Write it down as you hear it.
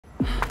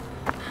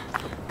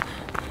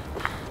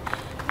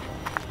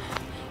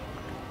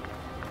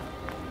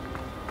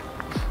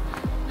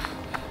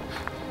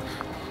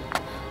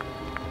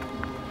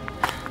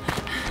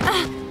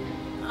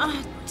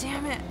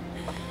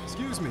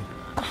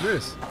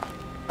Miss,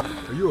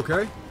 are you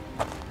okay?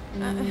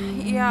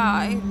 Yeah,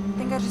 I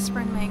think I just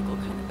sprained my ankle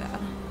kind of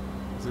bad.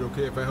 Is it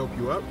okay if I help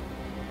you up?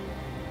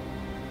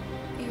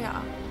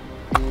 Yeah.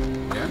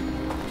 Yeah?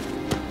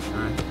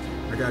 Alright,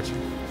 I got you.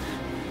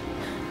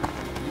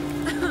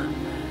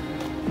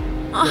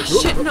 Oh Look,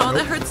 shit, nope, no, nope,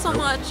 that hurts so nope.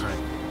 much. All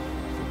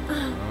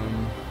right.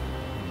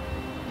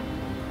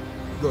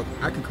 Look,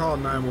 I can call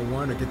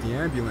 911 or get the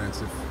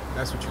ambulance if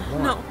that's what you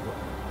want. No,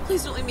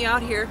 please don't leave me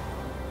out here.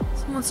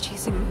 Someone's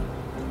chasing me.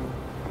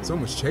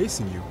 Someone's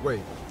chasing you?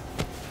 Wait.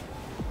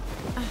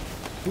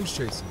 Who's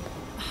chasing you?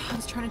 I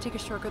was trying to take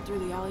a shortcut through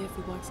the alley a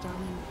few blocks down,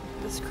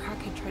 and this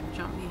crackhead tried to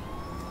jump me.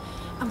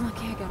 I'm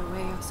lucky I got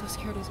away. I was so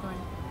scared he was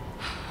going.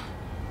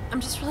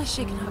 I'm just really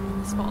shaken up,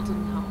 and this fall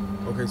didn't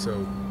help. Okay, so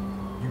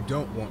you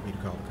don't want me to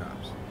call the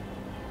cops?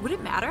 Would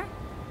it matter?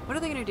 What are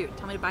they gonna do?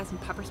 Tell me to buy some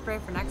pepper spray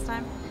for next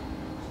time?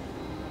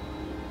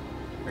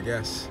 I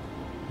guess.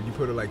 When you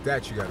put it like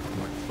that, you got a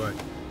point. But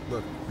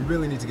look, we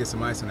really need to get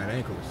some ice on that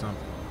ankle or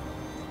something.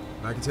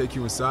 I can take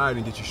you inside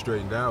and get you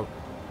straightened out.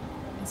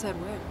 Inside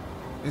where?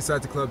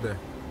 Inside the club there.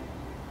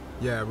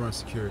 Yeah, I run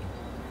security.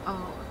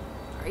 Oh,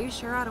 are you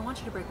sure? I don't want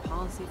you to break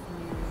policy for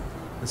me or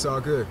anything. It's all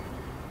good.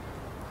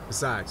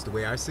 Besides, the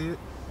way I see it,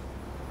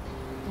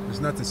 there's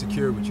nothing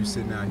secure with you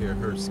sitting out here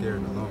hurt, scared,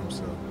 and alone,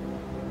 so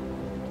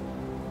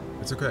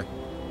it's okay.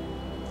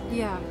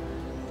 Yeah,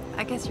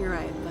 I guess you're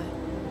right,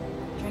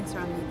 but drinks are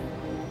on me.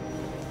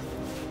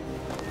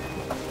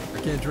 I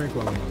can't drink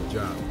while I'm on the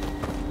job.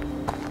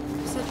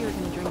 You said you were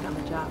gonna drink on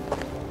the job.